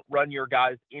that you don't run your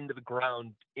guys into the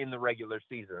ground in the regular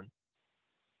season.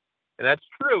 And that's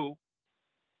true,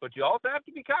 but you also have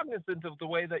to be cognizant of the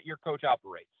way that your coach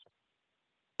operates.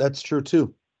 That's true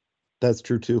too. That's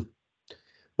true too.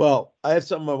 Well, I have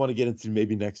something I want to get into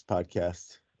maybe next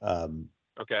podcast.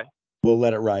 Okay. We'll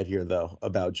let it ride here though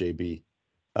about JB.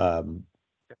 Um,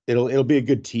 it'll be a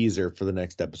good teaser for the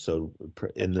next episode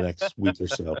in the next week or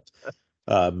so.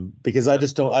 Because I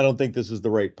don't think this is the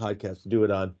right podcast to do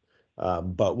it on.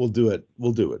 But we'll do it.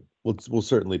 We'll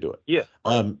certainly do it. Yeah.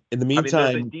 In the I mean, there's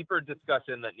a meantime, deeper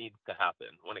discussion that needs to happen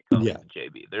when it comes yeah, to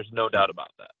JB. There's no doubt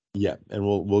about that. yeah, and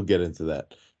we'll get into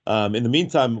that. In the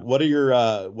meantime, what are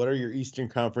your Eastern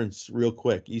Conference real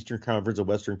quick? Eastern Conference and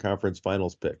Western Conference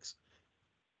finals picks.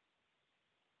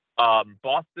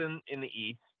 Boston in the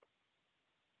East,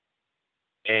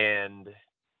 and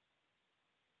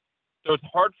so it's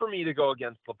hard for me to go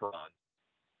against LeBron.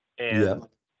 And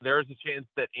there is a chance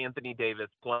that Anthony Davis,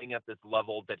 playing at this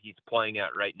level that he's playing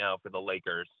at right now for the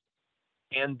Lakers,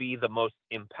 can be the most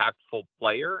impactful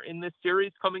player in this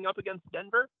series coming up against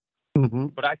Denver. Mm-hmm.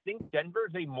 But I think Denver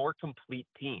is a more complete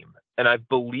team, and I've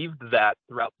believed that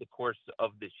throughout the course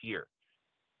of this year.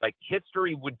 Like,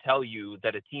 history would tell you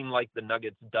that a team like the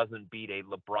Nuggets doesn't beat a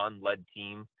LeBron-led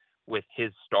team with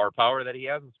his star power that he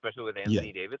has, especially with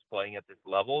Anthony Davis playing at this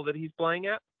level that he's playing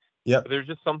at. Yeah. There's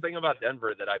just something about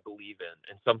Denver that I believe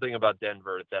in and something about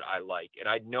Denver that I like. And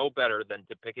I know better than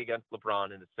to pick against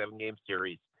LeBron in a 7-game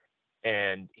series.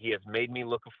 And he has made me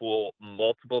look a fool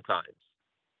multiple times.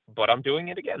 But I'm doing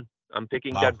it again. I'm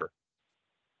picking Denver.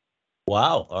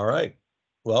 Wow. All right.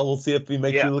 Well, we'll see if he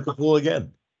makes you look a fool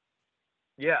again.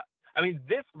 Yeah. I mean,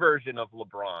 this version of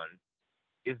LeBron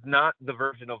is not the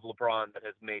version of LeBron that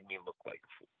has made me look like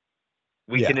a fool.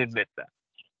 We can admit that.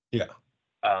 Yeah.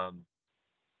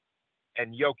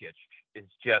 And Jokic is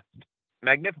just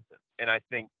magnificent. And I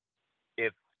think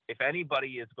if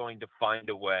anybody is going to find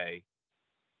a way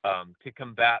to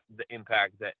combat the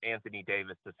impact that Anthony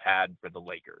Davis has had for the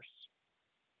Lakers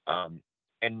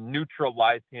and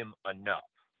neutralize him enough,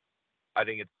 I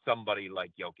think it's somebody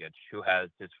like Jokic who has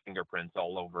his fingerprints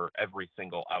all over every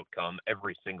single outcome,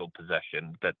 every single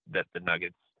possession that the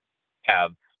Nuggets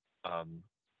have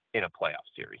in a playoff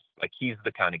series. Like, he's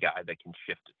the kind of guy that can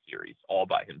shift a series all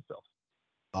by himself.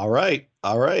 All right.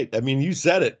 I mean, you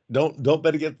said it. Don't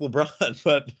bet against LeBron,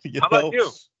 but How about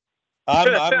you?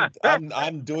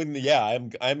 I'm doing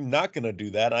I'm not gonna do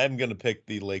that. I'm gonna pick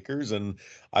the Lakers, and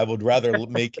I would rather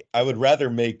make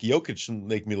Jokic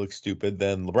make me look stupid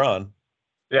than LeBron.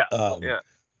 Yeah.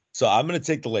 So I'm gonna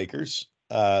take the Lakers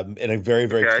in a very,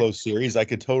 very close series. I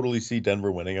could totally see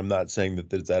Denver winning. I'm not saying that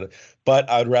there's that, but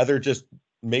I'd rather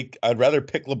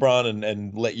pick LeBron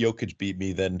and let Jokic beat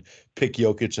me than pick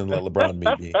Jokic and let LeBron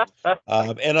beat me.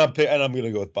 And I'm going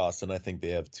to go with Boston. I think they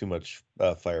have too much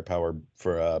firepower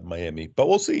for Miami, but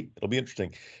we'll see. It'll be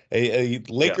interesting. A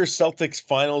Lakers Celtics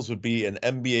finals would be an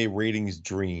NBA ratings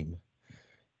dream,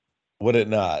 would it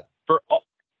not?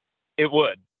 It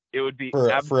would. It would be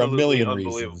for a million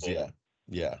unbelievable. reasons.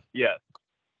 Yeah. Yes.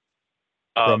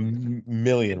 For a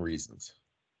million reasons.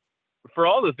 For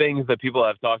all the things that people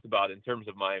have talked about in terms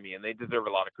of Miami, and they deserve a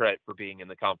lot of credit for being in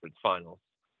the conference finals.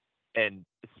 And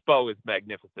Spo is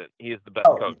magnificent. He is the best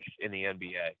coach in the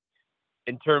NBA.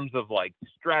 In terms of like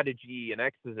strategy and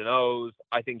X's and O's,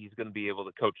 I think he's going to be able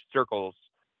to coach circles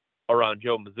around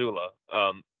Joe Mazzulla,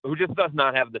 who just does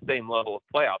not have the same level of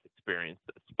playoff experience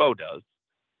that Spo does.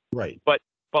 Right. But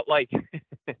like,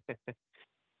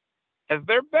 has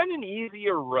there been an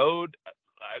easier road?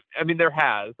 I mean, there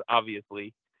has,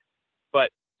 obviously. But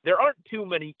there aren't too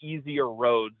many easier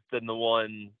roads than the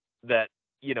one that,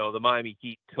 the Miami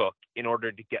Heat took in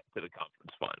order to get to the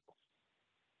conference finals.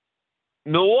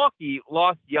 Milwaukee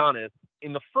lost Giannis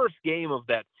in the first game of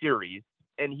that series,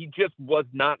 and he just was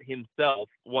not himself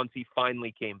once he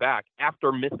finally came back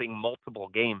after missing multiple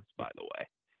games, by the way.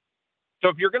 So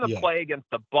if you're going to play against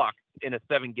the Bucks in a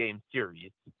 7-game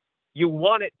series, you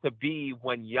want it to be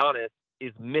when Giannis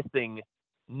is missing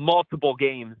multiple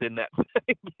games in that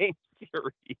 7-game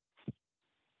series.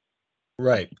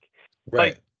 Right.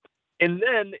 And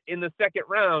then in the second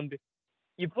round,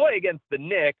 you play against the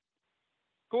Knicks,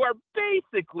 who are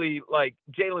basically like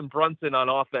Jalen Brunson on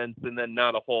offense and then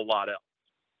not a whole lot else.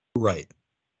 Right.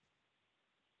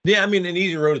 Yeah, I mean, an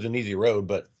easy road is an easy road,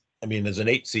 but I mean, as an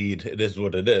 8 seed, it is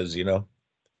what it is,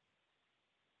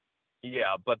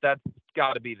 Yeah, but that's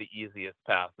got to be the easiest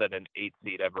path that an 8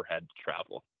 seed ever had to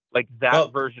travel. Like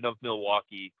that version of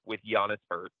Milwaukee with Giannis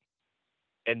hurt,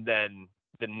 and then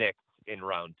the Knicks in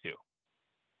round 2.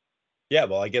 Yeah,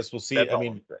 well, I guess we'll see. That's I all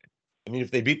mean, I'm saying. if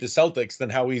they beat the Celtics, then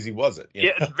how easy was it?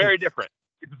 Yeah, it's very different.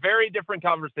 It's a very different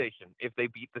conversation if they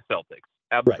beat the Celtics.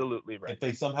 Right. Absolutely right. If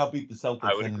they somehow beat the I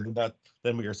Celtics, would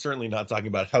then agree. we are certainly not talking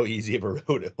about how easy of a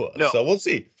road it was. No. So we'll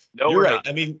see. No, You're we're right. not.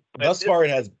 I mean, But thus far it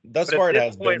has this point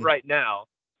been right now,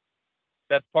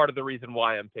 that's part of the reason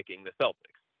why I'm picking the Celtics.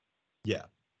 Yeah.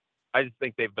 I just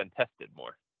think they've been tested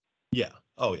more. Yeah.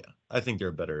 Oh yeah. I think they're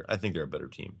a better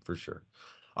team for sure.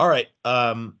 All right.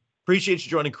 Appreciate you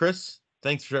joining, Chris.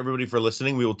 Thanks for everybody for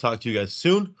listening. We will talk to you guys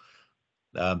soon.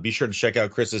 Be sure to check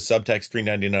out Chris's Subtext,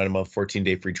 $3.99 a month,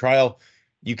 14-day free trial.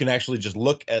 You can actually just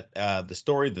look at the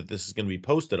story that this is going to be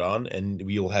posted on, and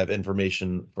you'll have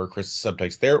information for Chris's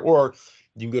Subtext there. Or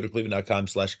you can go to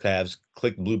cleveland.com/Cavs,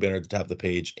 click the blue banner at the top of the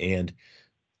page, and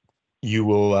you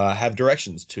will have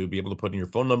directions to be able to put in your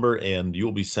phone number, and you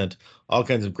will be sent all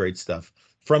kinds of great stuff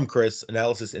from Chris,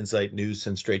 analysis, insight, news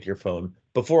sent straight to your phone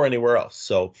before anywhere else.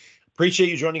 So appreciate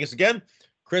you joining us again.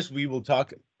 Chris, we will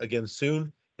talk again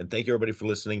soon. And thank you, everybody, for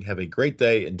listening. Have a great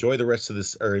day. Enjoy the rest of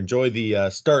this, or enjoy the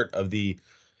start of the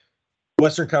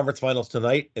Western Conference Finals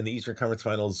tonight and the Eastern Conference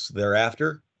Finals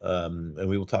thereafter. And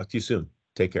we will talk to you soon.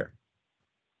 Take care.